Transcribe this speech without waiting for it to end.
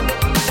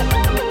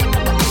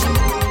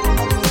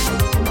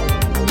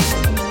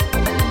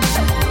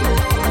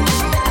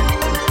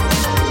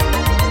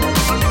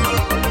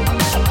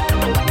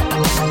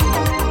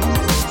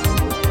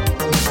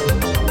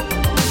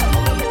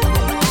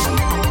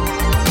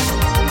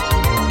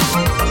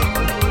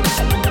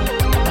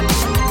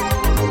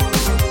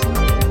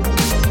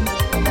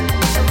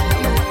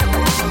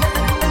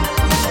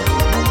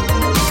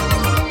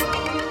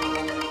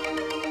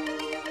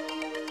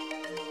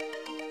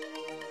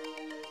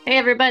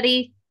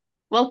everybody.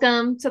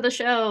 Welcome to the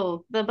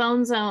show, the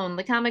Bone Zone,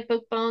 the comic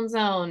book Bone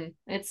Zone.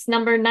 It's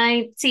number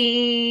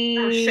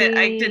Oh shit,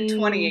 I did 20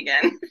 19.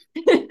 again.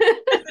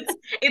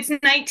 It's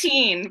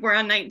 19. We're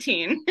on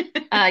 19.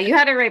 You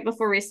had it right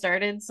before we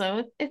started,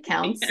 so it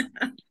counts.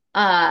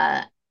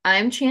 Uh,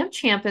 I'm Champ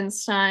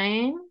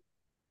Champenstein,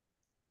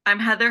 I'm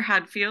Heather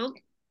Hadfield.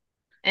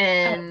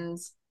 and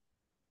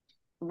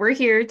we're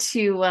here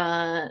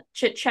to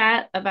chit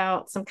chat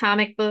about some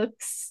comic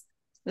books.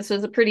 This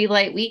was a pretty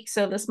light week,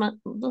 so this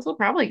will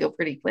probably go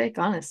pretty quick,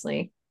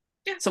 honestly.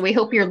 Yeah, So we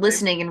hope you're absolutely.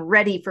 listening and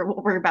ready for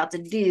what we're about to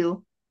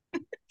do.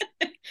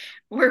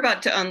 We're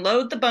about to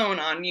unload the bone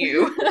on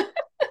you.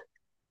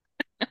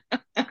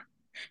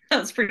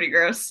 That's pretty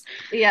gross.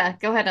 Yeah,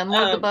 go ahead,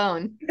 unload the Um,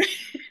 bone.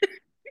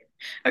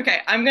 okay,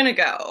 I'm gonna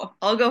go.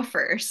 I'll go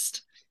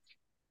first.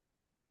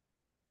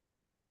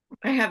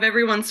 I have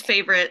everyone's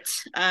favorite.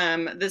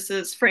 This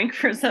is Frank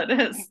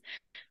Frazetta's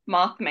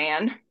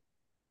Mothman.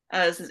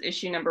 This is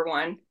issue number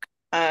one.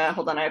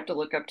 Hold on, I have to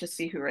look up to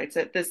see who writes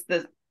it. This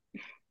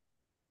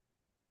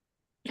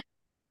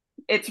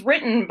it's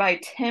written by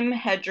Tim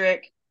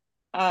Hedrick.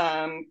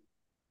 Um,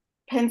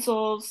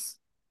 pencils.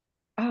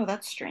 Oh,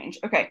 that's strange.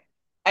 Okay.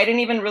 I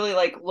didn't even really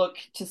like look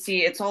to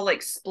see. It's all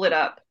like split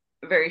up.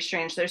 Very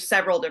strange. There's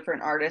several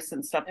different artists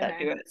and stuff that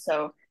do Okay. it.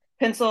 So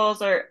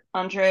pencils are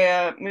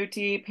Andrea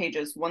Muti,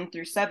 pages 1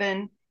 through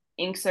 7.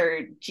 Inks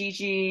are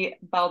Gigi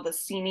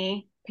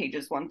Baldacini,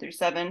 pages 1 through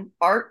 7.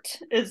 Art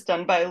is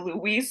done by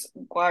Luis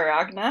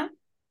Guaragna,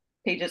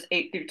 pages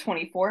 8 through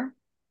 24.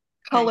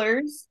 Okay.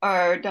 Colors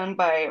are done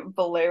by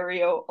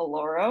Valerio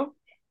Aloro,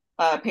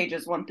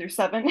 pages 1 through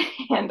 7,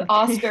 and Okay.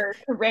 Oscar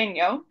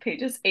Carreño,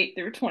 pages 8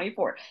 through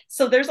 24.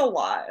 So there's a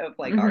lot of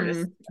like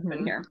artists in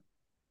Hmm. here.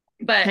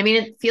 But I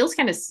mean, it feels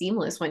kind of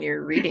seamless when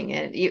you're reading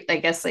it. I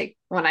guess like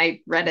when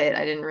I read it,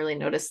 I didn't really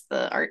notice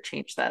the art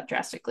change that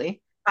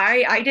drastically.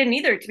 I didn't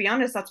either, to be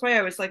honest. That's why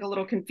I was like a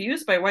little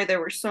confused by why there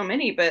were so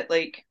many, but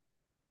like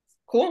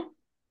cool.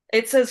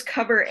 It says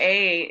cover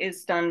A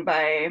is done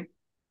by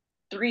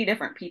 3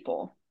 different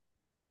people,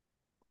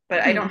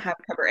 but I don't Hmm. have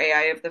cover A.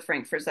 I have the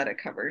Frank Frazetta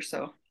cover.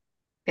 So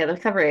Yeah, the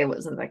cover A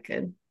wasn't that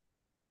good.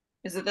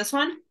 is it this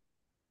one?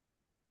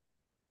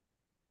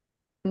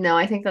 No,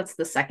 I think that's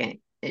the second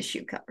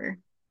issue cover.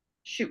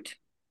 Shoot.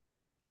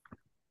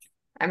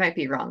 I might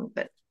be wrong,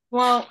 but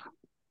Well,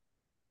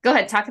 go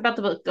ahead, talk about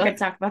the book. Go okay. ahead,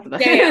 talk about the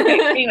Yeah, okay.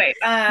 book. Anyway,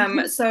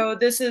 so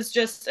this is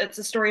just it's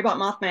a story about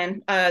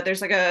Mothman.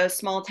 There's like a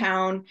small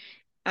town,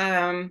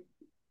 um,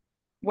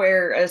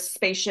 where a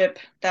spaceship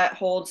that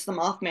holds the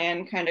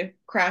Mothman kind of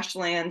crash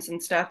lands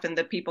and stuff, and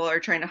the people are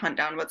trying to hunt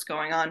down what's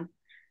going on.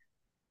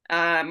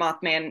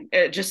 Mothman,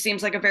 it just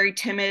seems like a very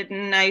timid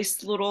and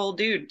nice little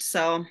dude.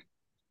 So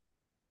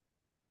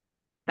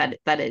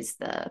That is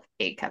the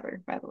A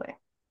cover, by the way.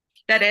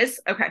 that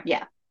is okay.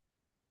 Yeah,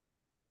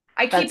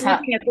 I that's keep how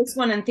looking at this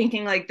one and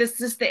thinking like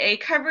this is the A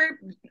cover.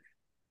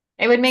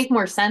 it would make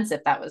more sense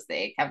if that was the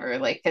A cover,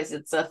 like because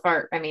it's a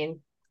fart. I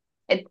mean,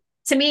 it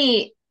to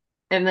me,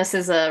 and this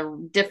is a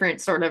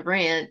different sort of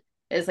rant,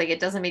 is like it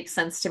doesn't make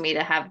sense to me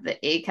to have the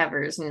A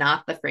covers,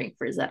 not the Frank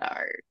Frazetta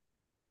art.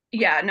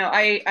 Yeah, no,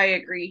 I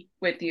agree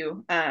with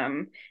you.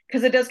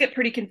 Because it does get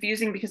pretty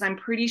confusing because I'm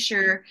pretty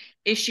sure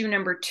issue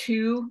number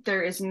 2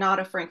 there is not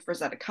a Frank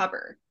Frazetta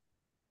cover.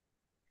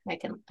 I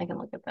can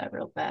look at that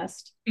real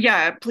fast.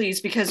 Yeah,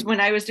 please, because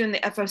when I was doing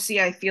the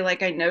FOC, I feel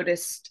like I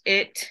noticed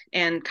it,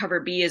 and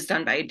cover B is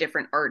done by a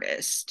different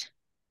artist.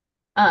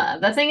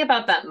 The thing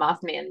about that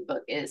Mothman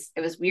book is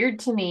it was weird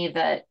to me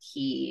that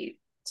he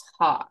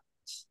talked.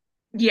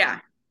 Yeah,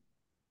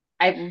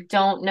 I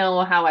don't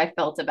know how I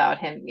felt about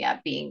him, yeah,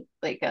 being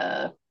like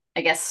a,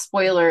 I guess,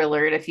 spoiler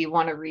alert if you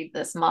want to read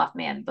this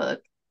Mothman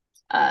book.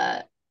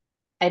 Uh,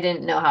 I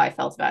didn't know how I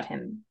felt about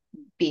him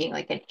being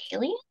like an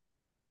alien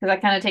because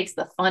that kind of takes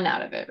the fun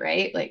out of it,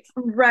 right? Like,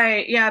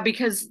 right. Yeah,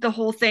 because the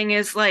whole thing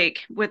is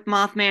like with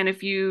Mothman,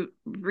 if you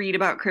read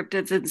about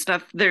cryptids and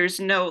stuff, there's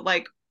no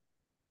like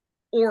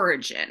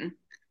origin.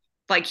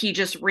 Like he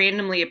just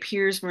randomly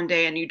appears one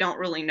day and you don't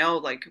really know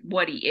like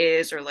what he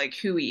is or like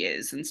who he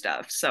is and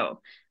stuff.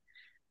 So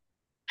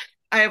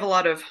I have a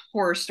lot of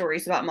horror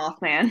stories about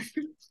Mothman.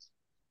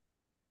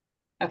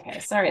 okay,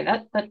 sorry,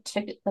 that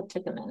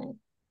took a minute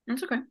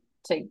That's okay.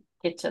 to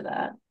get to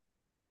that.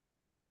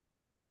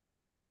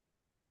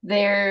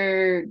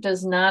 There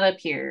does not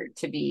appear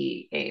to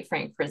be a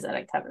Frank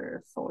Frazetta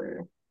cover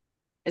for.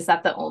 Is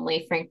that the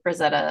only Frank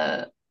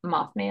Frazetta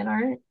Mothman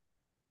art?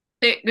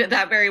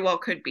 That very well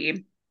could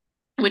be,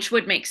 which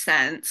would make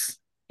sense.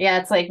 Yeah,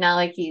 it's like not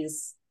like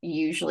he's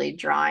usually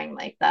drawing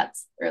like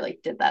that's or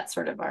like did that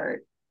sort of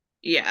art.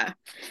 Yeah.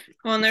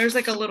 Well, and there's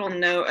like a little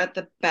note at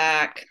the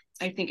back.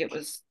 I think it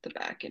was the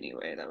back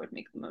anyway. That would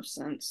make the most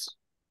sense.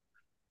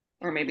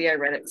 Or maybe I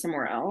read it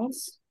somewhere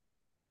else.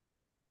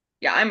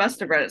 Yeah, I must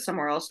have read it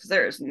somewhere else because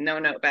there is no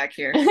note back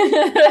here.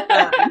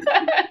 Um,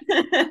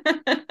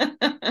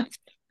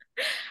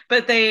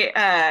 but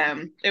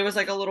it was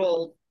like a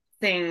little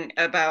thing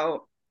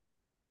about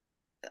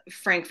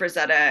Frank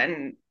Frazetta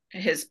and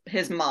his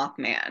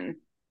Mothman.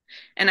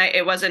 And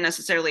it wasn't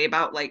necessarily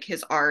about like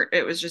his art.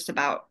 It was just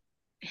about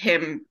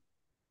him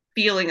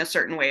feeling a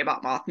certain way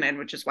about Mothman,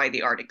 which is why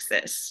the art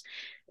exists.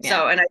 Yeah.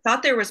 So, and I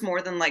thought there was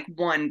more than like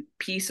one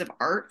piece of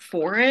art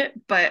for it,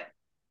 but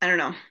I don't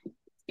know.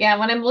 Yeah,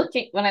 when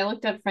I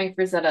looked up Frank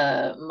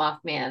Frazetta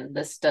Mothman,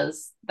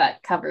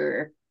 that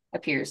cover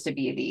appears to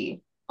be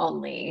the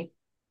only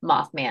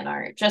Mothman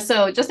art. Just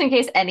in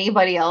case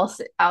anybody else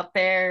out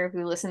there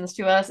who listens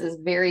to us is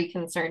very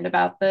concerned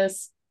about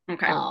this,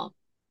 Okay. um,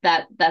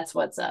 that's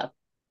what's up.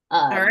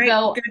 All right.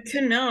 Though Good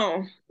to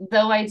know.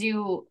 I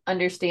do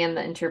understand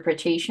the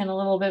interpretation a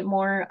little bit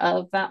more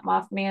of that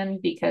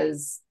Mothman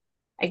because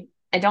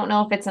I don't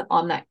know if it's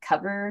on that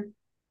cover,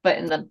 but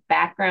in the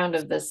background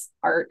of this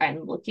art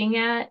I'm looking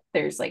at,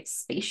 there's like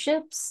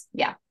spaceships.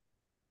 Yeah.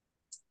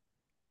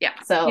 Yeah.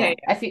 Yeah. So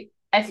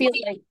I feel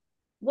like,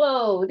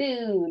 whoa,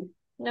 dude,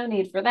 no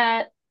need for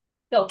that.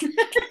 Go.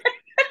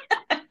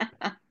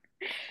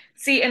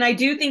 See, and I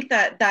do think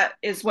that that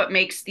is what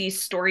makes these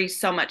stories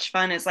so much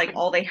fun is like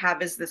all they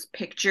have is this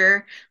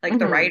picture, like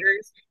the Hmm.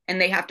 writers, and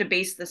they have to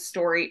base the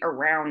story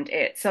around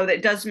it. So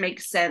that does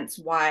make sense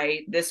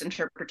why this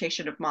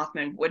interpretation of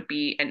Mothman would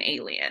be an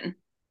alien.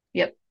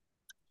 Yep.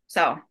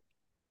 So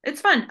it's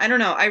fun. I don't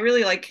know. I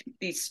really like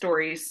these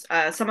stories.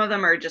 Some of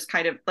them are just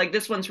kind of like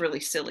this one's really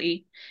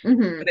silly,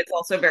 Hmm. but it's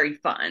also very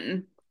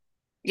fun.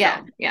 Yeah.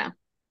 So Yeah.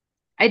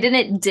 I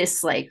didn't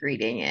dislike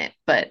reading it,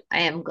 but I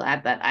am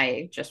glad that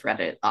I just read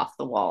it off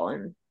the wall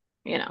and,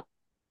 you know,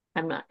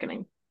 I'm not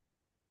gonna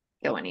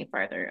go any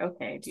farther.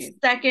 Okay, dude.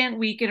 second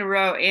week in a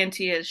row,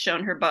 Auntie has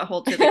shown her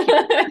butthole to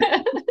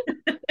the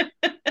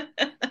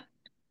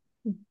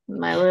camera.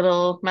 My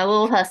little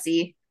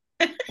hussy.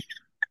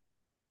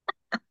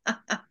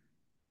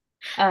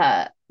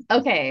 Uh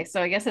okay,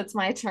 so I guess it's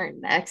my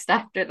turn next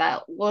after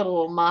that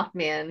little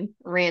Mothman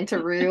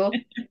rantaroo.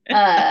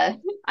 Uh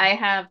I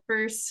have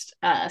first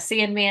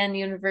Sandman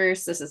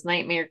universe. This is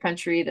Nightmare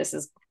Country. This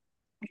is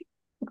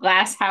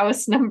Glass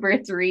House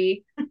number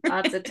 3.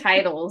 Lots of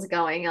titles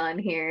going on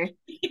here.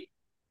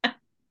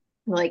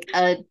 Like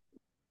I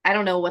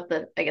don't know what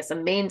the I guess the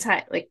main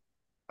title like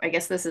I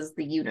guess this is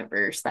the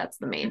universe. That's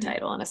the main Mhm.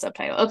 title and a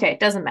subtitle. Okay,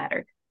 doesn't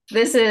matter.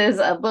 This is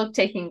a book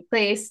taking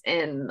place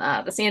in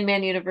the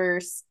Sandman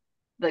universe.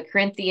 The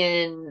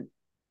Corinthian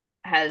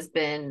has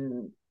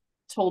been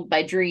told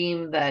by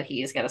Dream that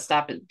he's got to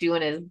stop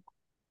doing his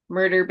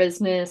murder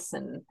business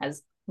and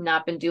has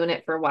not been doing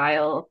it for a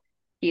while.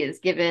 He is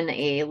given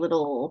a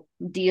little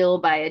deal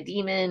by a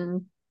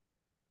demon,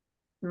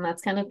 and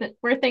that's kind of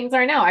where things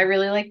are now. I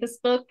really like this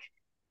book.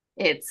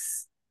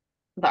 It's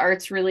the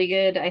art's really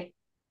good.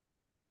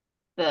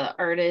 The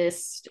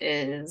artist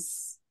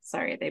is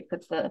sorry, they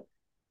put the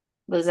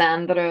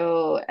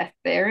Lisandro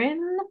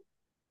Etherin.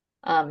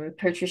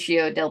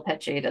 Patricio Del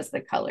Peche does the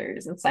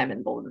colors and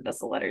Simon Bolden does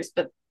the letters,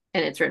 but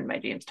and it's written by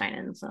James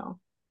Tynan.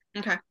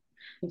 Okay.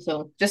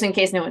 So just in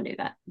case no one knew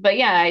that. But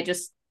yeah,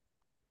 it's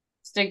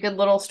a good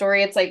little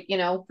story. It's like,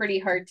 pretty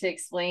hard to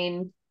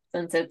explain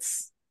since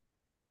it's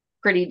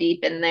pretty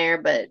deep in there,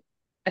 but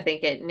I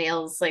think it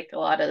nails like a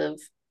lot of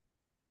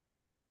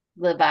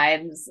the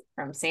vibes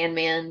from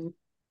Sandman.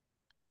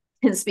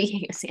 And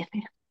speaking of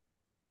Sandman,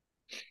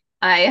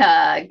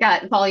 I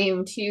got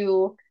volume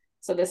 2.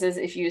 So this is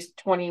issues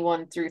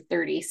 21 through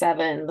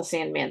 37, the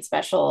Sandman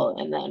special,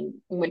 and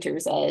then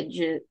Winter's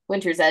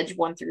Edge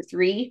 1 through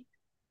 3.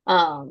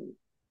 Um,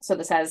 so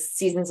this has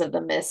Seasons of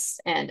the Mist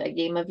and A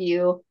Game of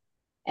You.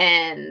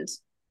 And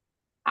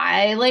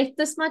I liked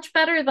this much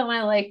better than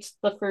I liked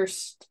the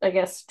first, I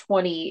guess,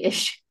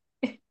 20-ish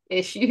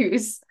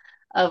issues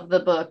of the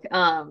book.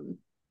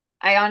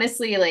 I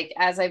honestly like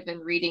as I've been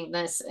reading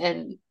this,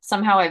 and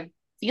somehow I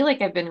feel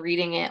like I've been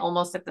reading it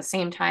almost at the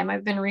same time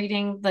I've been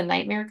reading the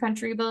Nightmare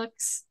Country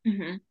books.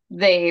 Mm-hmm.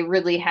 They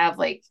really have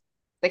like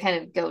they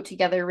kind of go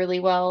together really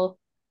well.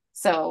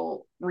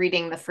 So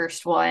reading the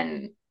first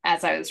one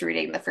as I was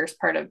reading the first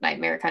part of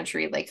Nightmare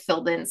Country, like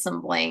filled in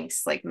some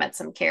blanks, like met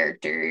some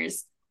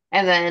characters.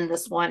 And then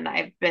this one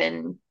I've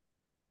been,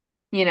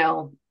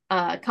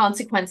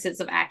 consequences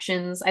of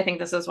actions. I think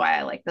this is why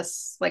I like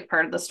this like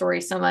part of the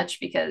story so much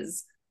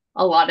because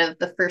a lot of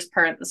the first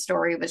part of the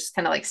story was just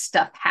kind of like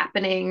stuff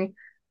happening,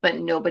 but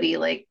nobody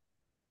like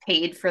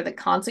paid for the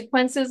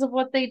consequences of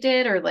what they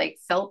did or like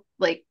felt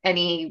like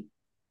any,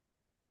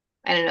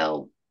 I don't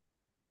know,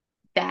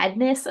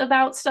 badness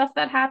about stuff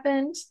that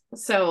happened.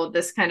 So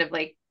this kind of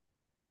like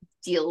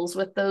deals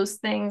with those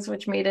things,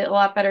 which made it a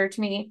lot better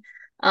to me.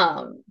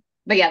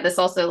 But yeah, this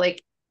also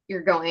like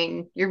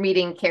you're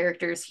meeting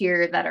characters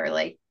here that are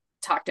like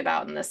talked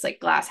about in this like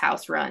Glass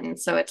House run.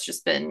 So it's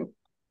just been,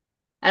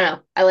 I don't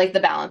know, I like the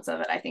balance of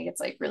it. I think it's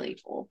like really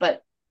cool.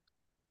 But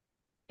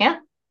yeah,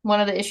 one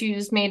of the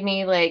issues made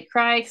me like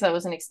cry because I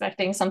wasn't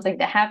expecting something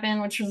to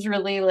happen, which was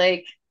really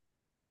like,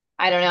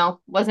 I don't know,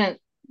 wasn't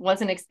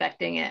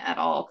expecting it at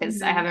all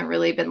because I Mm-hmm. haven't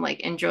really been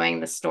like enjoying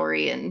the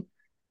story and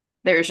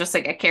there's just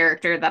like a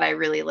character that I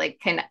really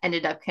like kind of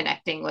ended up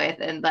connecting with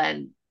and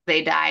then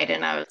they died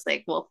and I was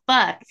like, well,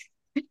 fuck.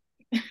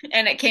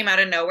 And it came out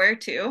of nowhere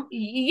too.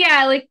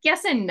 Yeah, like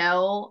yes and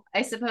no,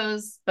 I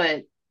suppose,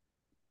 but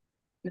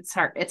It's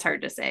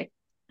hard to say.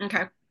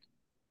 Okay.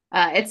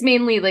 It's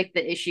mainly like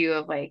the issue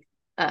of like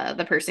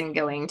the person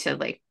going to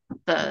like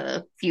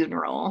the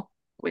funeral,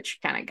 which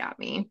kind of got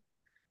me.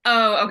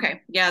 Oh,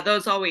 okay. Yeah,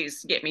 those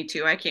always get me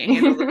too. I can't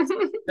handle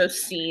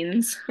those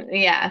scenes.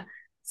 Yeah.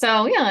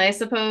 So yeah, I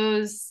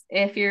suppose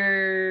if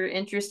you're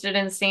interested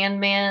in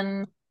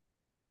Sandman,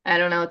 I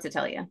don't know what to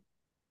tell you.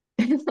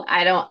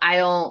 I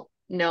don't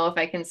know if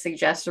I can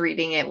suggest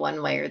reading it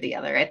one way or the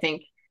other. I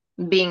think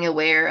being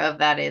aware of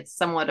that it's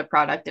somewhat a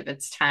product of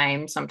its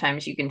time.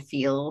 Sometimes you can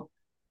feel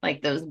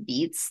like those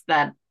beats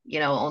that,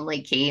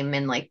 only came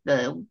in like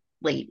the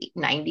late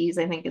 90s,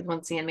 I think is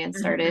when Sandman Hmm.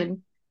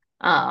 started.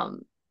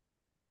 Um,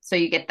 so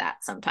you get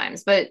that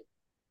sometimes. But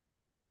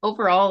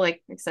overall,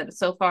 like I said,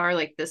 so far,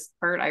 like this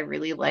part I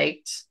really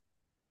liked.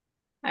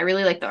 I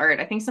really like the art.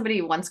 I think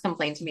somebody once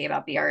complained to me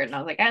about the art, and I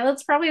was like,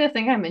 that's probably the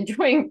thing I'm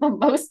enjoying the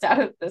most out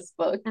of this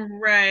book.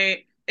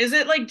 Right. Is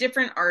it like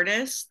different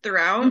artists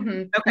throughout?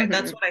 Hmm. Okay,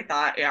 that's Hmm. what I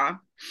thought. Yeah.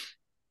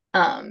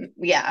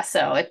 Yeah,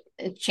 so it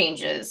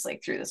changes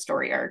like through the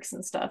story arcs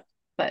and stuff.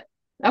 But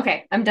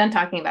okay, I'm done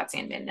talking about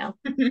Sandman now.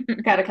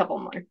 Got a couple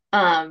more.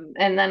 And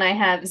then I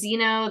have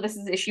Xeno. This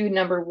is issue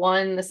number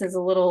one. This is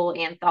a little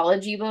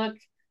anthology book.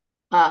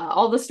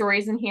 All the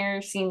stories in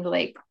here seemed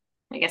like,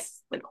 I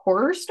guess, like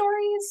horror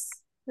stories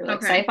or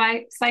like Okay.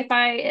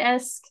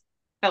 sci-fi-esque.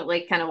 Felt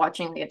like kind of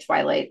watching like a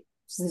Twilight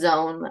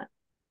Zone that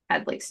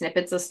had like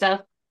snippets of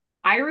stuff.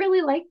 I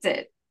really liked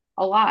it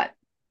a lot.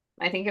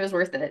 I think it was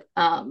worth it.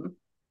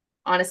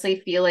 Honestly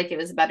feel like it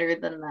was better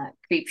than that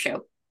Creep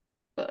Show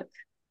book.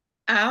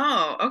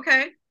 Oh,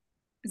 okay.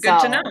 Good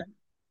to know. So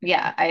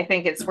yeah, I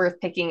think it's worth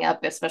picking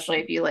up, especially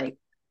if you like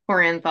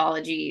horror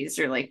anthologies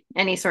or like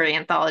any sort of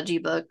anthology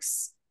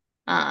books.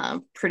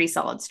 Pretty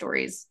solid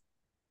stories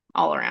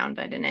all around.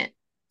 I didn't.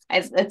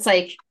 It's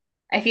like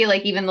I feel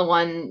like even the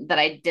one that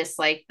I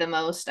disliked the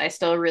most, I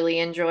still really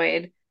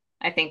enjoyed.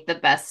 I think the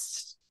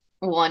best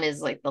one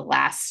is like the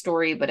last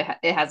story, but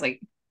it has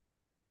like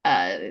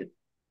uh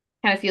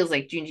kind of feels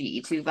like Junji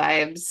Ito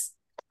vibes,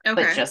 but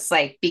Okay. just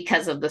like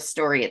because of the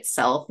story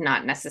itself,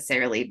 not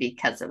necessarily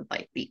because of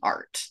like the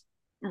art.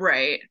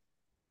 Right.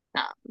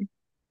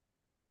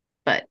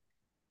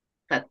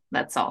 But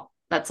that's all.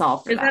 That's all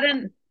for Is that that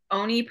an one.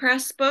 Oni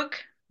Press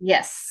book?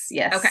 Yes,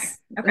 Okay. yes.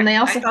 And Okay. they I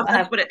also thought that's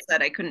have what it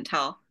said. I couldn't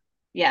tell.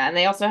 yeah, and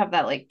they also have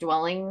that like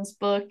Dwellings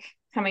book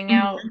coming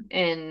out Mhm.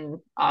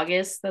 in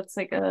August. That's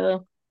like I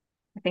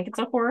think it's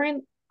a horror.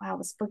 Wow,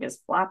 this book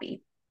is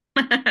floppy.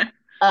 Okay,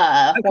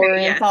 Horror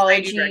yes, I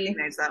do anthology.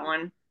 recognize that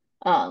one.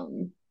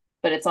 Um,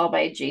 but it's all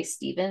by Jay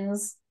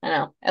Stevens. I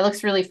know. It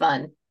looks really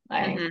fun.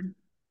 I Hmm.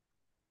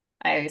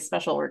 I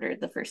special ordered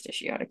the first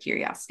issue out of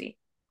curiosity.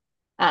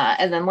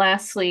 And then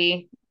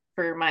lastly,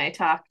 for my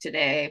talk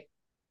today,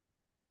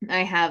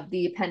 I have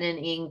the pen and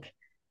ink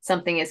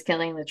Something is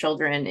Killing the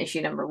Children,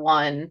 issue number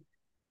one.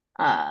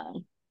 Uh,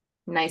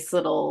 Nice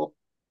little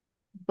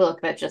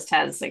book that just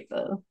has like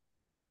the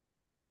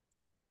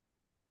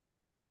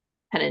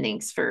pen and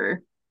inks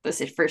for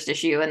this first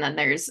issue, and then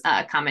there's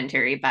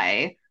commentary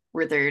by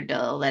Werther de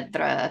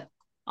Ledra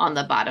on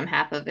the bottom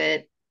half of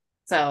it.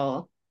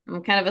 So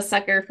I'm kind of a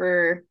sucker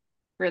for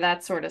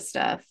that sort of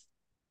stuff.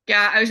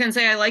 Yeah, I was gonna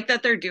say I like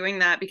that they're doing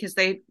that because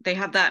they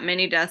have that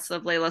many deaths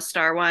of Layla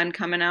Star one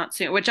coming out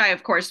soon, which I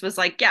of course was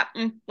like, yeah,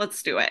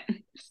 let's do it.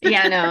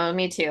 Yeah, no,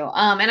 me too.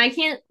 And I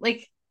can't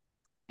like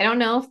I don't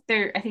know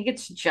if I think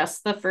it's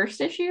just the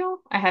first issue.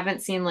 I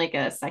haven't seen like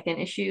a second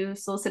issue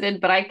solicited,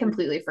 but I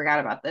completely forgot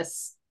about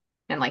this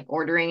and like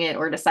ordering it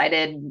or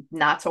decided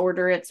not to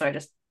order it. So I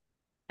just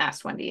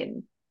asked Wendy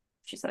and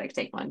she said I could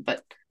take one.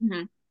 But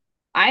Mhm.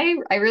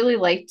 I really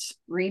liked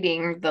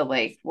reading the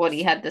like what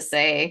he had to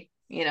say.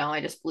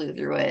 I just blew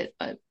through it,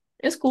 but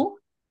it's cool.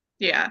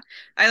 Yeah,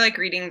 I like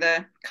reading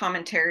the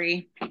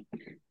commentary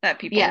that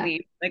people Yeah.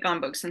 leave like on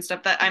books and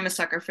stuff. That I'm a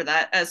sucker for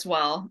that as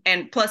well.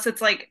 And plus,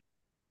 it's like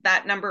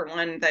that number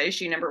one, the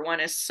issue number one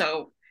is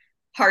so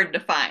hard to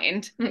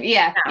find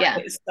Yeah, yeah.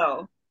 nowadays.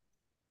 So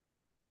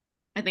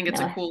I think it's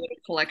a No, cool little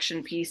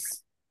collection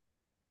piece.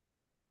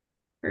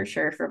 for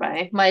sure for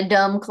my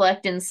dumb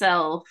collecting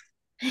self.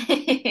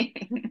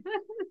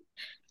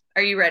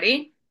 Are you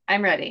ready?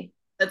 I'm ready.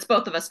 That's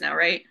both of us now,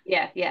 right?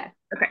 Yeah, yeah.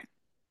 Okay.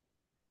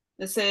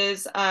 This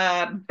is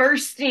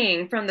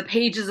bursting from the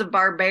pages of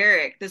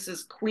Barbaric. This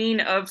is Queen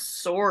of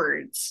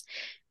Swords.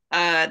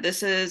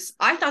 This is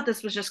I thought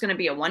this was just going to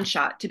be a one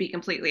shot, to be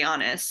completely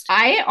honest.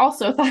 I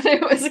also thought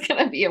it was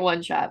gonna be a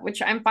one shot,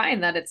 which I'm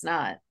fine that it's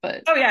not,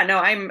 but Oh yeah,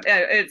 no,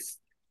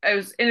 it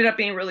was ended up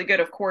being really good,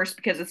 of course,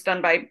 because it's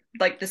done by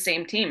like the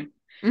same team.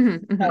 mhm,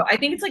 So mhm. I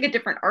think it's like a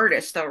different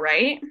artist, though,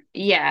 right?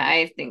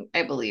 Yeah,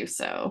 I believe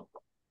so.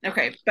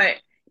 Okay, but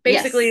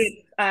Yes.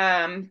 basically,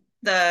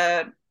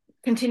 the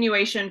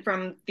continuation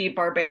from the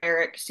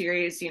Barbaric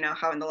series, you know,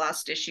 how in the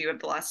last issue of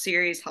the last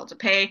series, Hell to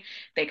Pay,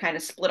 they kind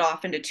of split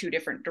off into two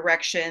different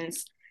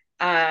directions.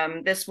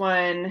 This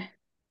one,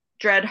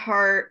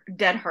 Dreadheart,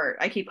 Deadheart,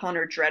 I keep calling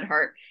her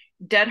Dreadheart.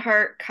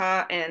 Deadheart,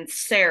 Ka, and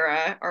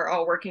Sarah are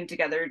all working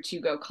together to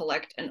go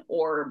collect an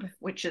orb,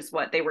 which is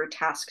what they were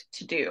tasked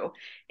to do.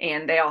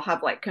 And they all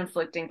have like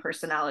conflicting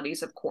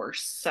personalities, of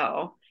course.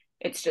 So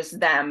it's just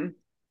them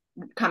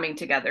coming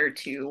together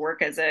to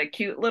work as a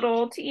cute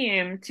little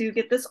team to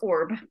get this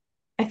orb.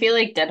 I feel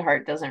like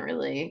Deadheart doesn't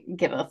really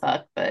give a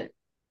fuck, but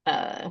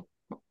uh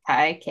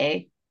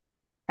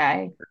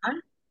Kai.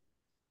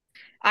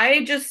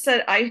 I just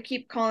said I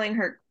keep calling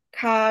her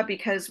Ka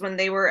because when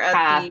they were at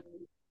Ka.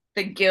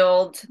 the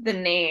guild, the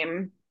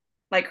name,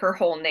 like her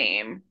whole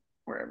name,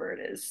 wherever it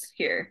is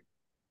here,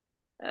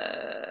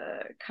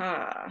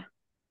 Ka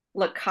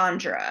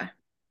Lacandra.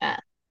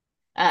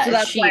 Uh, So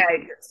that's why she I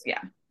just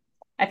yeah.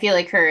 I feel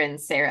like her and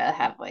Sarah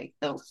have like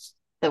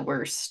the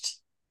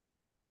worst.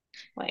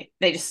 Like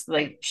they just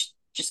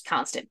just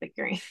constant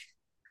bickering.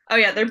 Oh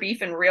yeah, they're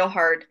beefing real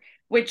hard,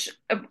 which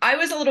I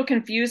was a little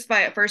confused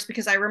by at first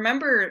because I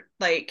remember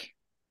like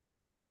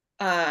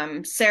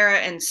Sarah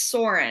and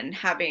Soren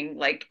having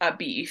like a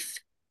beef.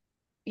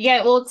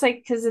 Yeah, well, it's like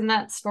because in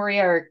that story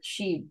arc,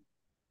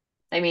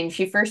 I mean,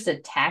 she first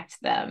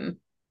attacked them.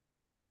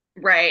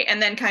 Right.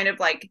 And then kind of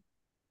like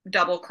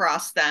double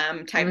cross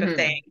them type of Hmm.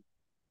 thing.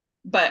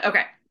 But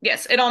okay,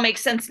 yes, it all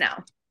makes sense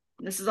now.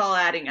 This is all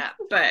adding up.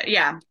 But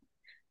yeah,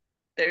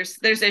 there's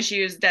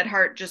issues.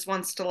 Deadheart just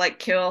wants to like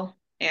kill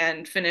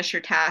and finish her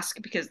task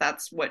because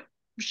that's what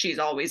she's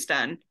always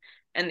done.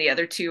 And the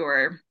other two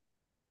are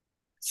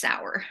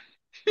sour.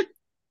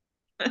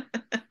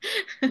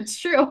 It's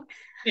true.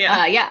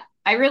 Yeah. Yeah,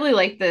 I really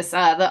like this.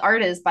 The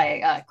art is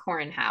by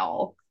Corin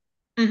Howell,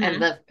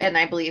 Mm-hmm. and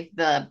I believe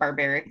the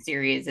Barbaric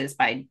series is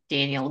by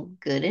Daniel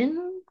Gooden.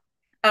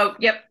 Oh,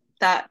 yep.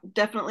 That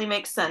definitely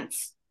makes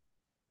sense.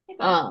 Hey,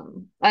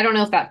 bud. I don't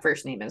know if that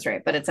first name is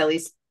right, but it's at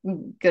least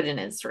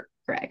Gooden is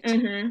correct.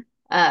 Mm-hmm.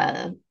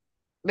 Uh,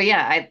 but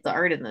yeah, the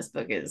art in this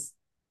book is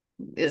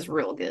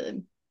real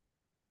good.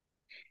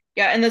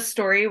 Yeah, and the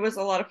story was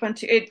a lot of fun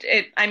too.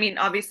 It I mean,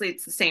 obviously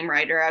it's the same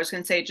writer. I was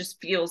gonna say it just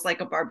feels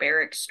like a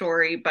barbaric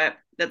story, but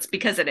that's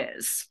because it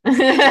is.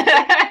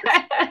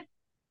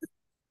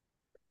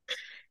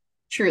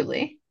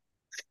 Truly.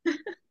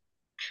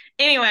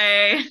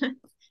 Anyway,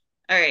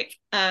 all right.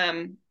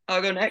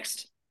 I'll go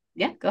next.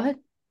 Yeah, go ahead.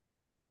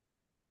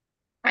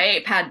 I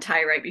ate pad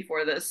thai right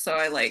before this, so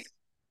I like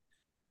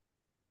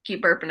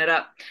keep burping it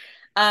up.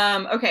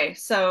 Okay,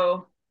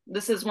 so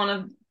this is one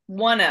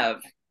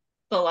of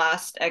the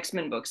last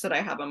X-Men books that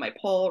I have on my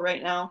poll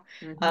right now.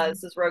 Hmm.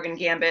 This is Rogue and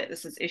Gambit.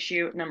 This is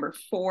issue number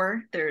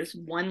 4. There's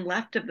one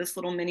left of this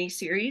little mini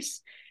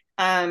series.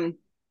 Um,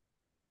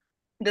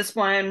 this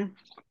one,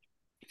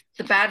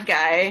 the bad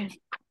guy,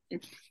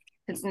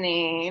 his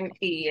name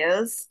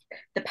is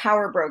the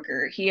Power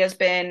Broker. He has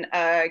been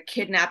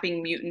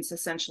kidnapping mutants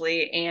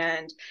essentially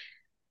and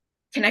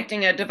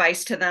connecting a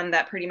device to them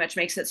that pretty much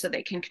makes it so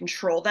they can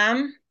control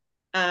them.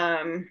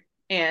 Um,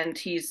 and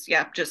he's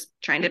yeah just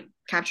trying to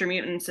capture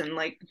mutants and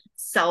like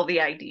sell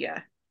the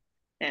idea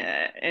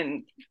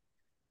in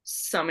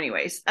so many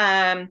ways.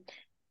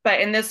 But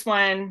in this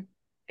one,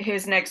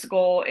 his next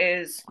goal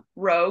is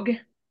Rogue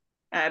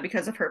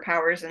because of her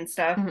powers and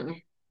stuff. Hmm.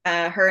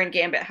 Her and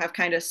Gambit have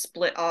kind of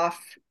split off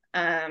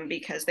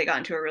because they got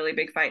into a really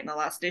big fight in the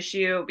last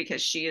issue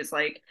because she is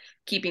like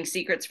keeping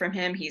secrets from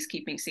him, he's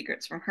keeping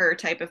secrets from her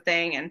type of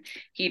thing, and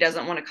he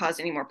doesn't want to cause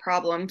any more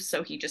problems,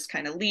 so he just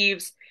kind of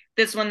leaves.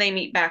 This one they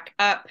meet back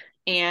up,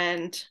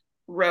 and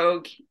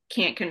Rogue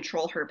can't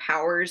control her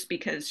powers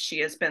because she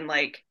has been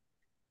like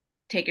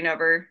taken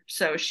over,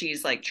 so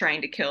she's like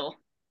trying to kill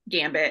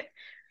Gambit,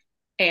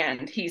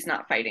 and he's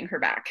not fighting her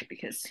back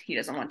because he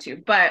doesn't want to.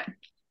 But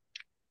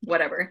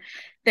whatever.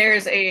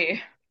 There's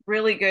a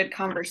really good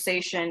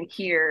conversation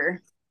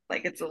here.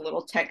 Like it's a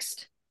little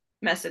text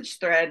message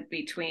thread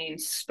between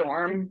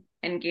Storm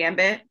and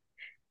Gambit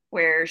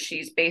where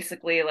she's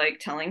basically like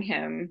telling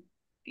him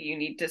you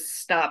need to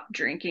stop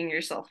drinking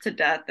yourself to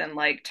death and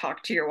like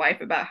talk to your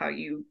wife about how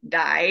you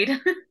died.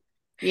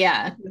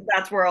 Yeah.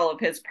 That's where all of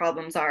his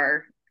problems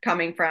are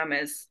coming from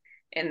is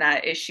in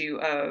that issue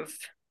of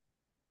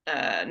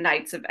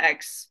Knights of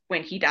X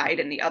when he died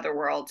in the other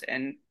world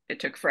and it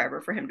took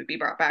forever for him to be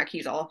brought back.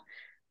 He's all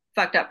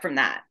fucked up from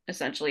that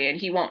essentially, and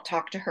he won't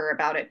talk to her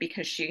about it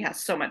because she has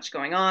so much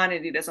going on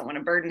and he doesn't want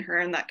to burden her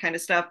and that kind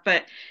of stuff.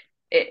 But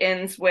it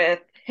ends with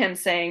him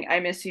saying, "I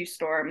miss you,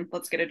 Storm,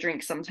 let's get a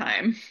drink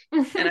sometime."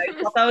 And I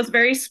thought that was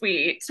very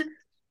sweet.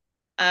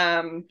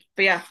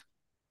 But yeah,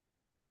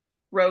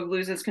 Rogue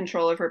loses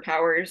control of her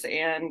powers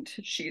and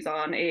she's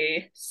on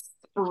a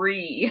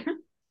spree.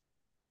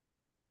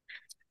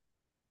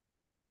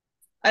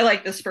 I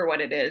like this for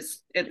what it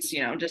is. It's,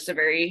 just a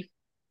very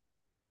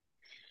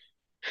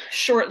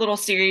short little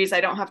series.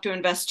 I don't have to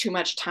invest too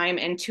much time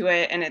into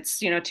it. And it's,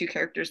 two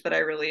characters that I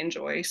really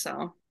enjoy.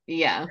 So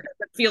Yeah.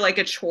 I feel like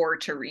a chore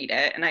to read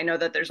it. And I know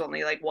that there's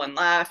only like one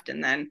left.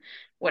 And then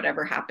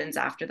whatever happens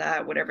after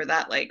that, whatever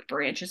that like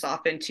branches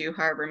off into,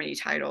 however many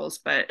titles,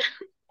 but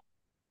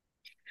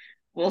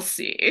we'll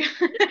see.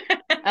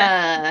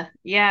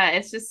 Yeah,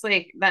 it's just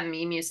like that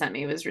meme you sent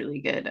me was really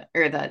good,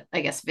 or that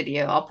I guess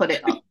video. I'll put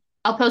it up.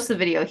 I'll post the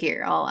video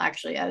here. I'll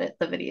actually edit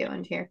the video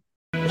in here.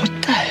 What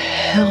the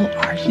hell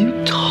are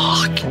you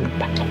talking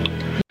about?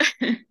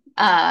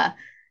 Uh,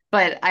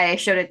 but I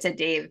showed it to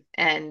Dave,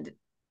 and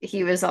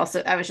he was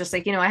also, I was just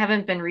like, I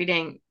haven't been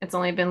reading. It's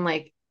only been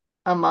like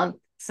a month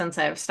since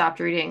I've stopped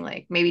reading,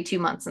 like maybe 2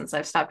 months since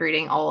I've stopped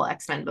reading all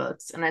X-Men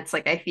books. And it's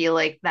like, I feel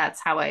like that's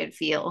how I'd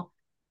feel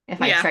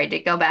if I Yeah. tried to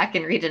go back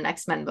and read an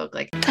X-Men book.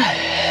 Like, What the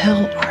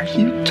hell are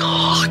you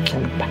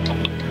talking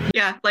about?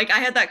 Yeah, like I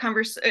had that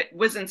conversation, it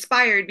was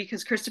inspired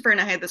because Christopher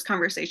and I had this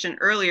conversation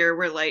earlier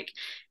where like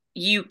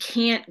you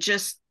can't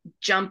just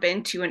jump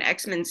into an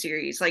X-Men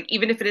series, like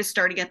even if it is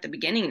starting at the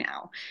beginning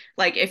now.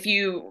 Like if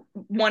you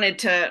wanted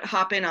to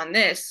hop in on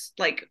this,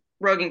 like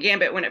Rogue and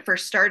Gambit when it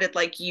first started,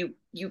 like you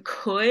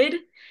could,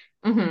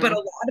 but a mm-hmm.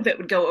 lot of it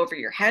would go over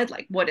your head,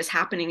 like what is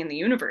happening in the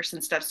universe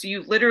and stuff. So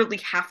you literally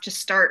have to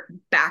start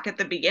back at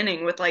the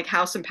beginning with like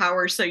House and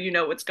Powers so you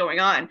know what's going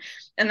on.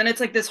 And then it's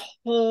like this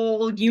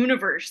whole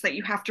universe that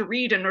you have to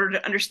read in order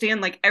to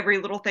understand like every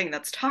little thing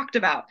that's talked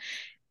about.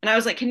 And I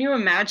was like, can you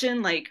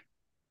imagine like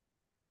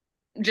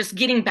just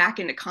getting back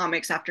into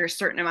comics after a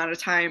certain amount of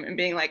time and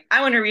being like,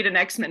 I want to read an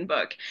X-Men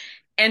book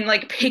and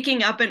like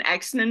picking up an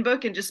X-Men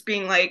book and just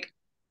being like,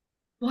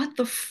 what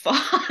the fuck?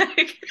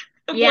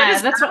 What Yeah,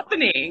 is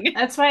happening?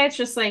 that's why it's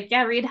just like,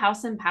 yeah, read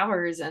House and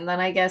Powers, and then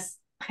I guess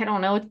I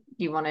don't know what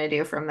you want to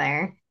do from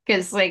there.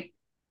 Because like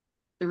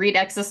read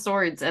X of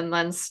Swords and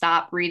then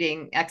stop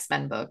reading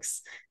X-Men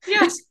books.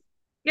 Yeah.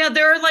 Yeah,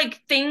 there are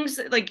like things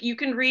like you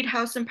can read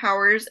House and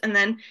Powers, and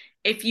then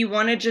if you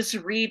want to just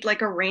read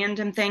like a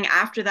random thing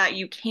after that,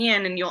 you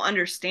can, and you'll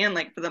understand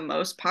like for the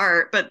most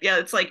part. But yeah,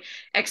 it's like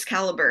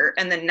Excalibur,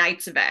 and then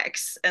Knights of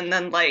X, and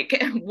then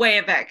like Way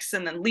of X,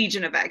 and then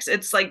Legion of X.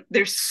 It's like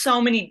there's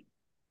so many.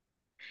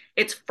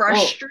 It's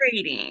Well,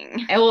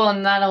 frustrating.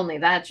 and not only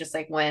that, just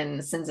like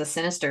when Sins of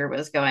Sinister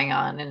was going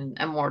on and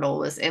Immortal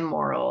was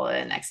Immoral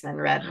and X-Men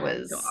Red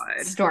was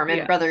God. Storm and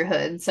Yeah.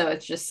 Brotherhood. So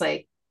it's just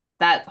like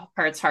that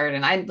part's hard.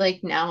 And I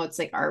like now it's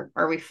like, are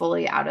we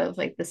fully out of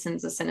like the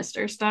Sins of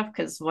Sinister stuff?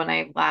 Because when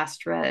I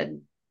last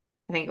read,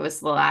 I think it was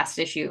the last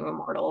issue of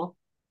Immortal,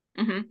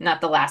 Hmm.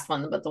 not the last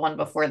one, but the one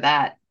before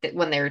that,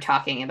 when they were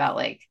talking about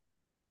like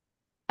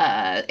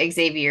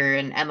Xavier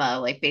and Emma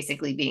like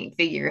basically being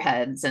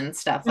figureheads and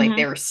stuff, like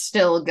they Hmm. were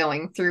still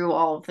going through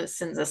all of the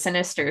Sins of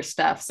Sinister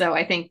stuff. So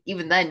I think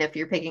even then, if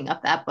you're picking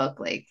up that book,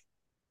 like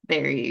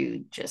there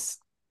you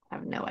just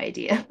have no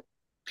idea.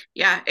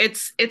 Yeah,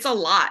 it's a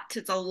lot.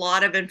 It's a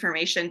lot of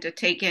information to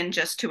take in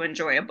just to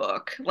enjoy a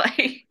book.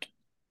 Like,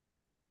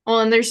 Well,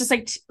 and there's just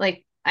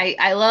like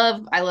I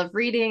love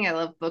reading. I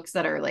love books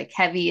that are like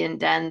heavy and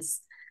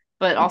dense.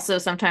 But also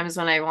sometimes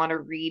when I want to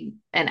read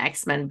an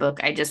X-Men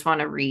book, I just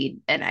want to read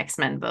an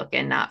X-Men book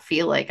and not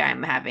feel like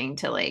I'm having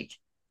to like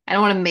I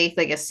don't want to make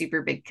like a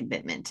super big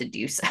commitment to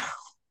do so.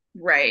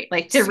 right.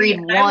 Like to See, read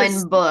I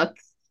was one book,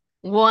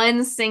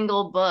 one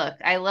single book.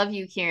 I love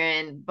you,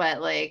 Kieran,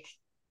 but like,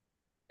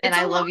 and it's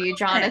a I love you, lot.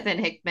 Jonathan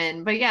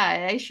Hickman. But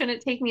yeah, it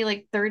shouldn't take me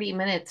like 30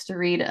 minutes to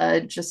read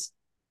a just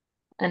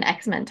an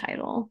X-Men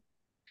title.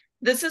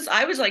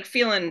 I was like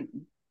feeling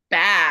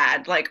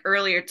bad like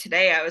earlier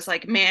today. I was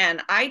like,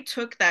 man, I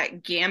took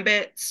that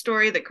Gambit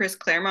story, the Chris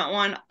Claremont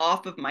one,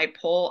 off of my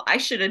poll. I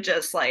should have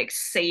just like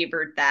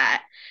savored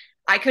that.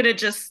 I could have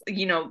just,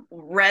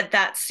 read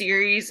that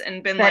series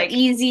and been That like,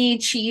 easy,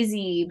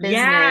 cheesy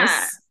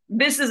yeah, business.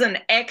 this is an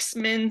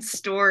X-Men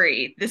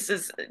story.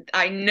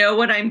 I know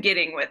what I'm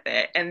getting with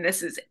it, and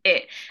this is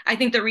it. I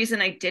think the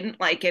reason I didn't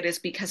like it is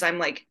because I'm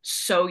like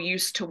so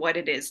used to what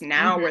it is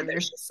now, where Mm-hmm.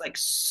 there's just like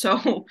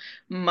so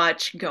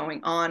much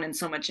going on and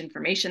so much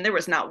information. There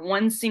was not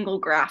one single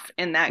graph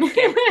in that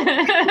Gambit.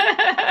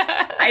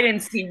 I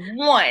didn't see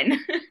one.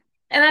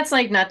 And that's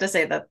like not to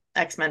say that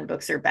X-Men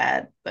books are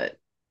bad, but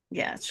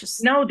yeah, it's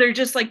just No, they're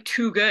just like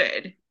too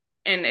good.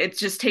 And it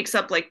just takes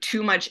up like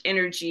too much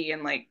energy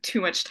and like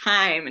too much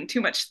time and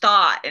too much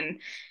thought. And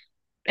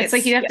it's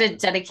like you it's, have to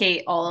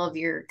dedicate all of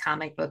your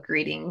comic book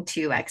reading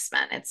to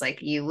X-Men. It's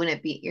like you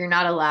wouldn't be, you're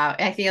not allowed.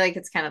 I feel like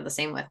it's kind of the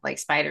same with like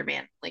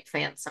Spider-Man, like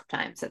fans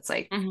sometimes. It's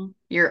like Mhm.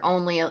 you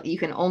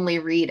can only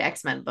read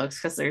X-Men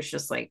books because there's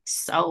just like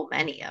so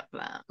many of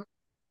them.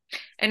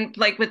 And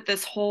like with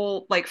this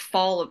whole like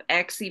fall of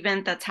X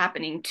event that's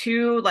happening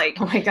too, like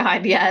Oh my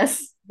God,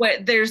 yes.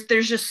 what there's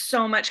just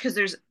so much because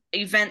there's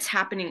events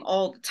happening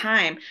all the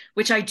time,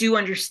 which I do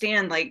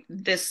understand, like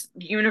this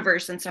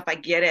universe and stuff. I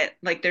get it.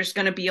 Like there's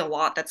gonna be a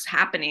lot that's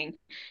happening.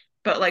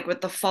 But like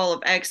with the fall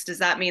of X, does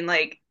that mean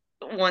like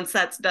once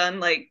that's done,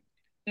 like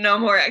no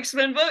more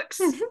X-Men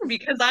books?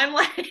 Because I'm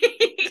like,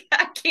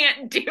 I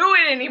can't do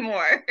it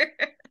anymore.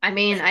 I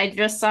mean, I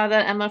just saw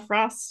that Emma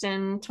Frost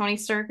and Tony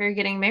Stark are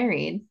getting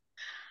married.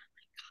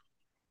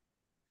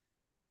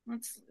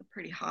 That's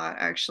pretty hot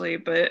actually,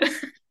 but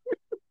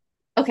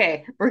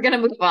Okay, we're gonna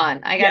move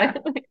on. I yeah,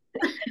 gotta,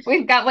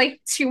 we've got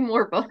like two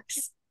more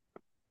books.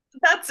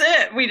 that's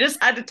it. We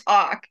just had to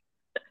talk.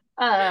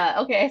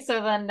 Okay,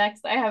 so then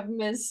next I have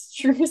Ms.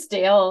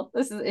 Truesdale.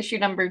 This is issue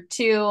number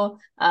 2.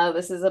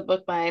 This is a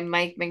book by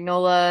Mike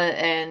Mignola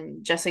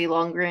and Jesse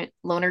Lonergan.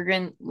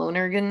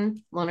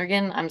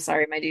 I'm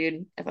sorry, my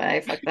dude, if I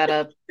fucked that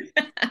up.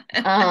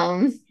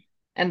 Um,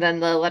 and then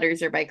the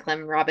letters are by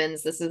Clem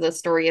Robbins. This is a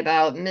story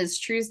about Ms.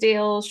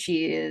 Truesdale.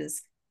 She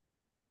is,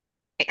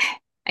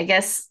 I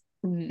guess,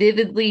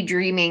 vividly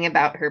dreaming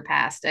about her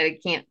past. I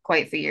can't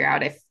quite figure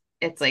out if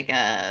it's like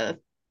a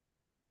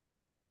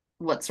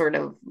what sort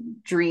of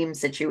dream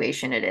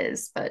situation it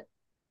is, but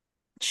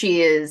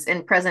she is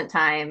in present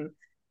time,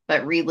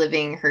 but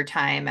reliving her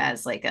time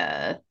as like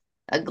a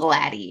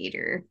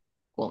gladiator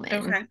woman.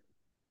 Okay.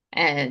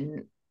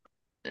 And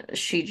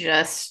she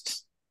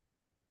just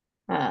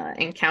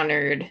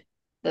encountered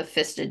the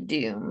Fisted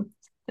Doom.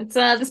 It's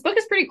this book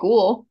is pretty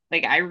cool.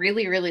 Like I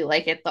really, really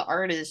like it. The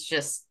art is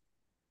just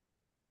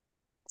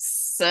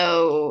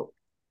so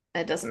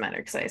it doesn't matter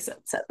because I said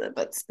that,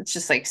 but it's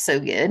just like so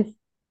good.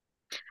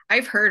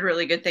 I've heard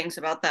really good things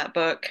about that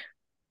book.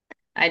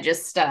 I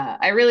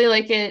really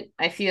like it.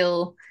 I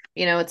feel,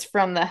 it's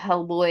from the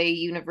Hellboy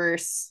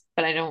universe,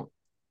 but I don't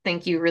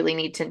think you really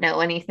need to know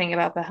anything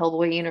about the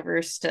Hellboy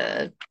universe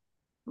to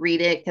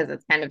read it because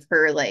it's kind of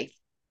her like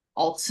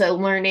also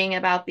learning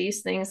about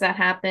these things that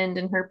happened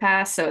in her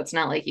past. So it's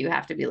not like you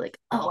have to be like,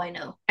 oh, I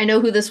know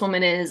who this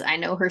woman is. I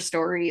know her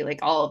story, like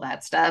all of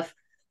that stuff.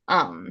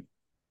 I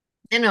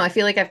don't know. I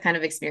feel like I've kind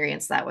of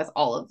experienced that with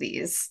all of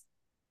these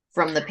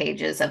from the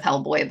pages of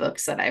Hellboy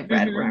books that I've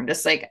read, where Mm-hmm. I'm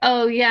just like,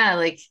 oh yeah,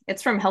 like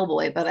it's from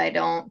Hellboy, but I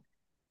don't.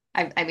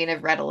 I mean,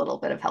 I've read a little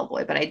bit of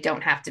Hellboy, but I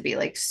don't have to be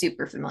like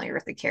super familiar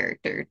with the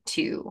character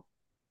to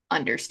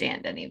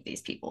understand any of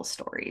these people's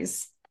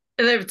stories.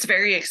 It's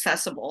very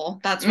accessible.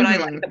 That's what I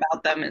like Hmm.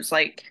 about them is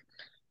like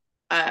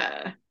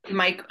uh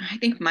Mike, I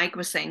think Mike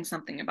was saying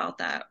something about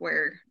that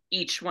where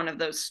each one of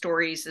those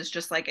stories is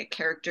just like a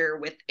character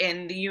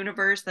within the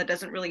universe that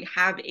doesn't really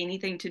have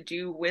anything to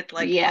do with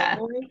like Yeah,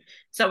 Hellboy.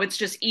 So it's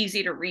just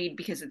easy to read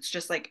because it's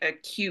just like a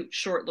cute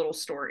short little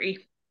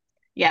story.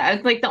 yeah.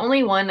 It's like the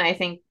only one I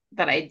think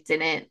that I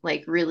didn't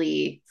like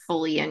really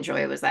fully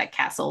enjoy was that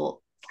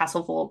Castle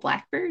Full of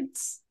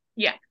Blackbirds.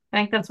 Yeah. I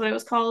think that's what it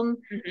was called.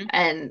 Hmm.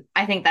 And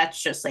I think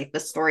that's just like the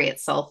story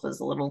itself was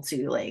a little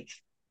too like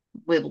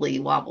wibbly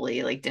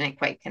wobbly, like didn't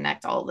quite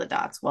connect all the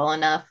dots well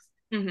enough.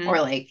 Hmm.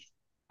 Or like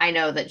I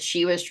know that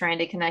she was trying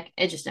to connect,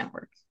 it just didn't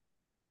work.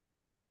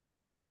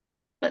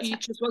 But it's It fine.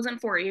 just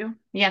wasn't for you.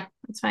 Yeah,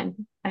 it's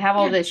fine. I have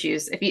all Yeah. the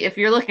issues. If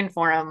you're looking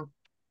for them,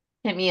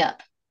 hit me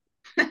up.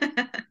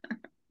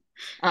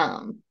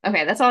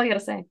 Okay, that's all I gotta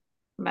say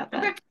about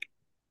Okay. that.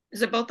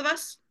 Is it both of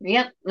us?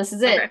 Yep, this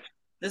is Okay. it.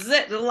 This is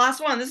it. The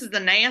last one. This is the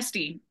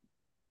nasty.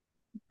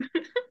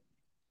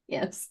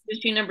 Yes.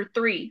 Issue number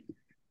 3.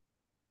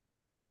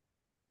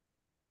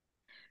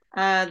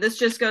 This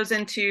just goes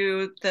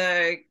into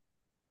the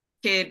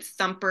kid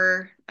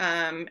Thumper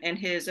and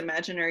his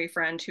imaginary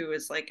friend who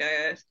is like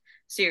a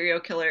serial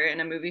killer in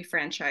a movie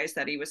franchise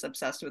that he was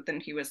obsessed with when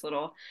he was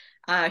little.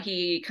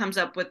 He comes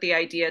up with the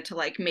idea to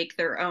like make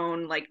their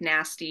own like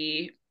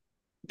nasty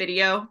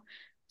video.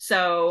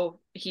 So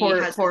he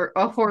has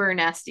A horror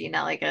nasty,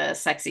 not like a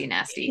sexy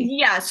nasty.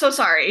 yeah, so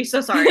sorry.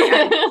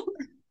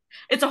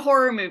 It's a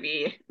horror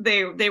movie.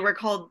 They were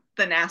called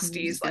the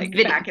Nasties like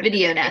back in the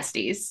Video day.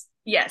 nasties.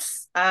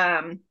 Yes.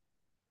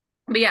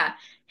 But yeah,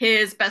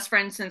 his best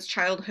friend since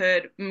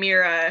childhood,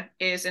 Mira,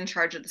 is in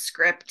charge of the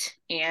script,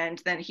 and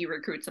then he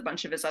recruits a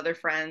bunch of his other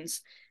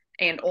friends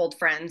and old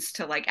friends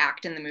to like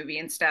act in the movie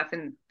and stuff.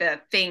 And the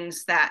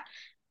things that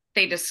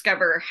they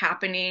discover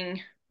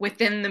happening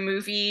within the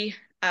movie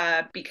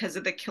because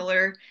of the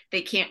killer,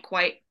 they can't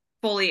quite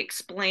fully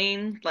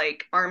explain,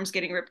 like arms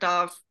getting ripped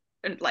off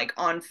and like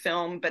on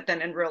film, but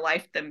then in real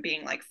life them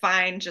being like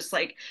fine, just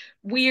like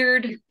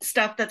weird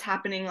stuff that's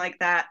happening like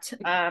that.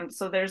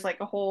 So there's like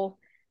a whole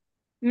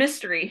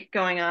mystery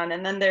going on.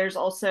 And then there's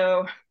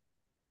also,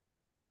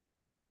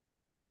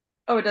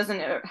 oh, it doesn't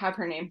have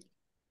her name.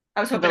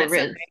 I was hoping The it said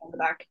her name on the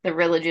back. the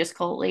religious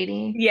cult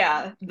lady.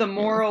 Yeah, the Yeah.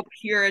 moral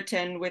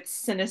Puritan with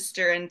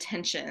sinister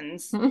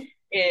intentions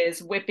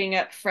is whipping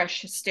up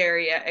fresh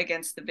hysteria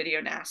against the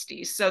video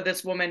nasties. So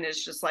this woman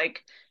is just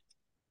like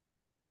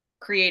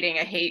creating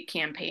a hate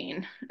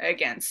campaign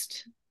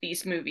against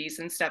these movies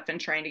and stuff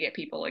and trying to get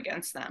people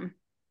against them.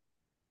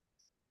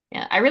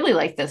 Yeah, I really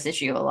like this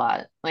issue a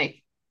lot.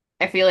 Like,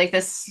 I feel like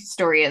this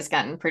story has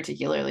gotten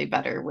particularly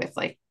better with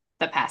like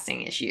the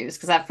passing issues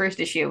because that first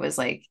issue was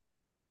like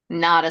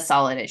not a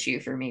solid issue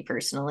for me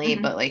personally,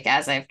 Mm-hmm. but like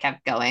as I've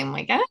kept going, I'm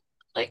like I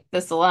like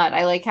this a lot.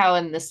 I like how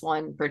in this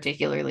one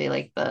particularly,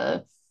 like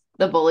the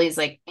bully's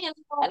like, man,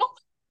 I don't.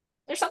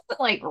 There's something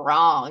like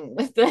wrong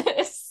with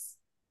this.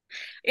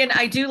 And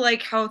I do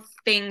like how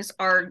things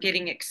are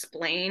getting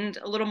explained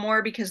a little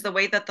more because the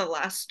way that the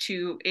last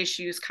 2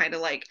 issues kind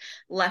of like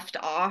left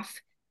off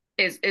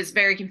is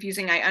very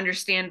confusing. I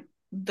understand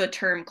the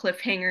term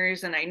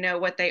cliffhangers and I know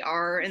what they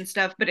are and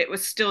stuff, but it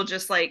was still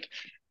just like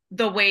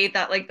the way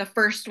that like the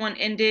first one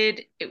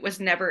ended, it was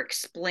never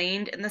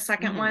explained in the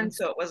second one, Hmm.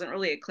 so it wasn't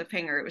really a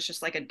cliffhanger. It was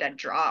just like a dead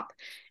drop.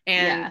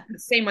 And Yeah.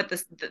 same with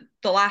this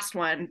the last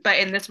one, but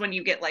in this one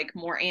you get like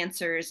more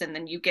answers, and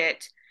then you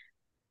get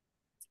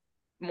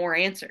more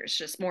answers,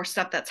 just more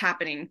stuff that's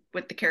happening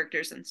with the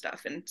characters and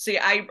stuff. And see,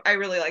 I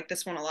really like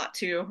this one a lot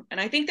too. And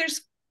I think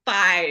there's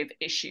 5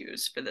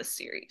 issues for this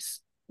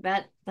series.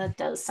 That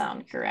does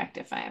sound correct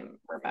if I'm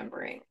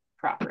remembering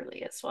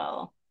properly as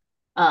well.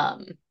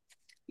 Um,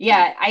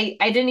 yeah, I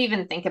didn't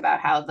even think about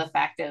how the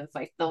fact of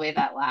like the way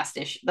that last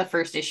issue, the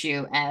first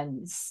issue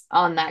ends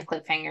on that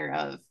cliffhanger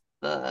of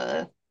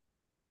the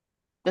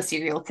the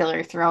serial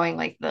killer throwing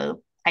like the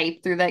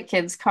pipe through that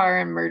kid's car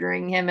and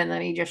murdering him, and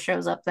then he just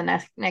shows up the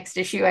next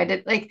issue. I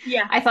did like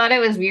Yeah. I thought it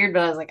was weird,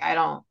 but I was like,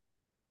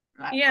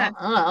 Yeah.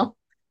 I don't know.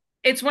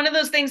 It's one of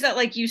those things that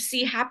like you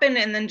see happen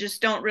and then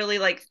just don't really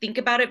like think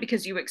about it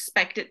because you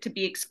expect it to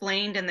be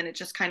explained, and then it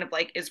just kind of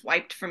like is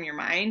wiped from your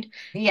mind.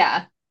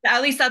 Yeah.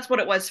 At least that's what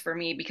it was for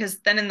me, because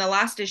then in the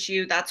last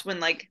issue that's when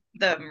like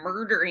the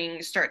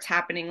murdering starts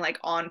happening like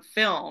on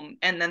film,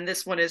 and then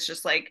this one is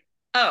just like,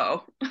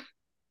 oh,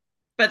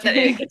 but that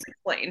it gets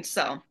explained.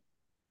 So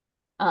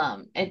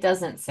It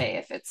doesn't say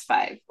if it's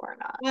 5 or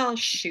not. well,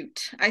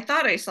 shoot, I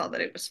thought I saw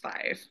that it was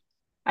 5.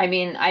 I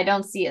mean, I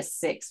don't see a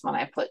 6 when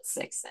I put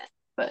 6 in,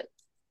 but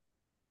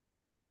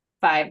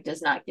 5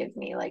 does not give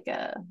me like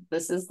a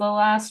this is the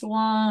last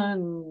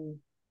one.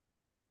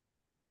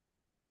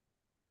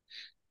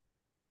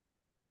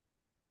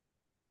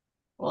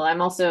 Well,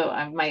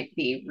 I might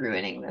be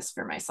ruining this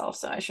for myself,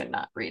 so I should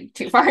not read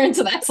too far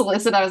into that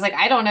solicit. I was like,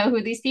 I don't know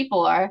who these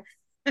people are.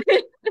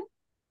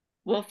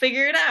 We'll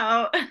figure it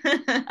out.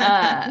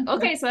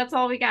 Okay, so that's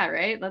all we got,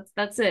 right?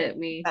 That's it.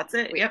 That's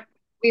it. Yep.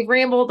 We've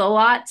rambled a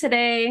lot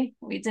today.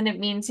 We didn't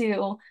mean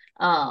to.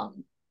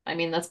 I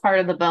mean, that's part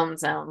of the bone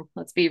zone.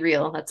 Let's be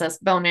real. That's us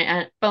boning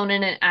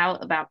it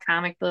out about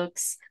comic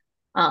books.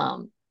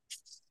 Um,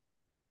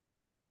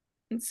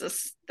 It's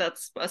just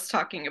that's us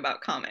talking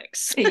about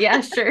comics. yeah,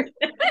 sure.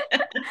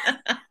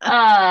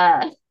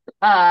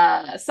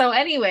 So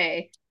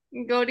anyway,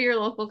 you can go to your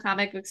local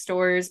comic book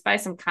stores, buy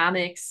some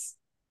comics,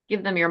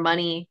 give them your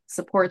money,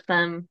 support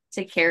them,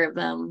 take care of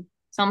them,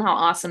 tell them how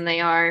awesome they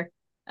are.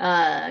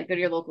 Go to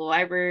your local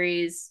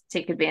libraries,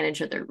 take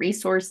advantage of their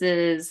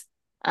resources,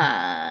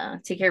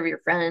 take care of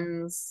your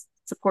friends,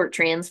 support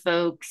trans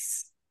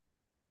folks.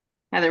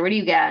 Heather, what do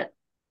you got?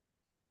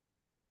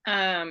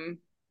 um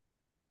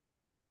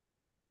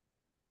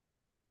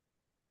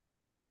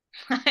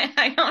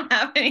I don't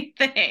have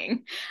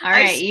anything. All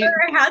I right, swear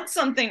I had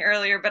something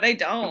earlier, but I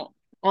don't.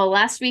 well,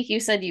 last week you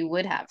said you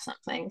would have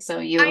something, so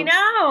I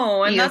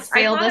know, and you have that's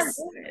I failed thought I us.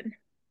 would.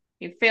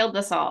 You failed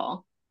us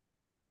all.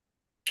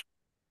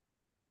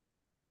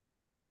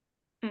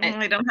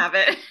 I, I don't have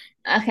it.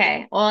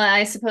 Okay. Well,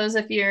 I suppose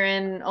if you're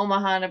in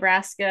Omaha,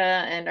 Nebraska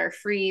and are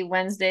free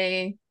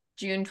Wednesday,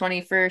 June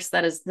 21st,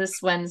 that is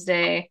this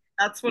Wednesday,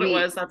 That's what it we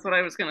was. That's what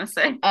I was gonna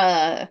say.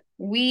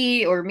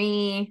 we or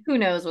me, who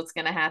knows what's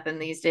gonna happen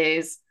these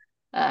days.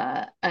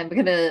 We're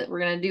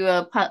gonna do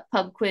a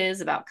pub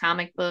quiz about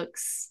comic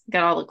books.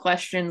 Got all the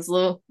questions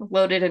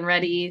loaded and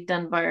ready,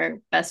 done by our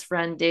best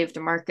friend Dave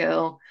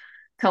DeMarco,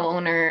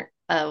 co-owner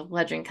of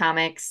Legend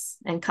Comics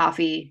and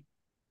Coffee.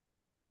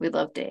 We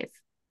love Dave.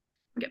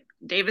 Yep.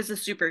 Dave is a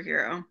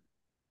superhero.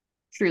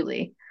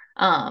 Truly.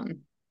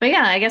 But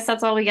yeah, I guess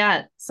that's all we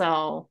got.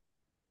 So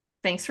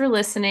thanks for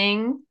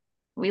listening.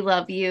 We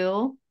love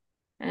you,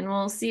 and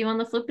we'll see you on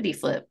the flippity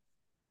flip.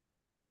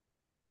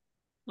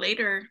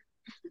 Later.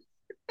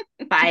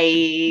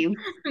 Bye.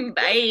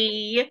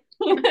 Bye.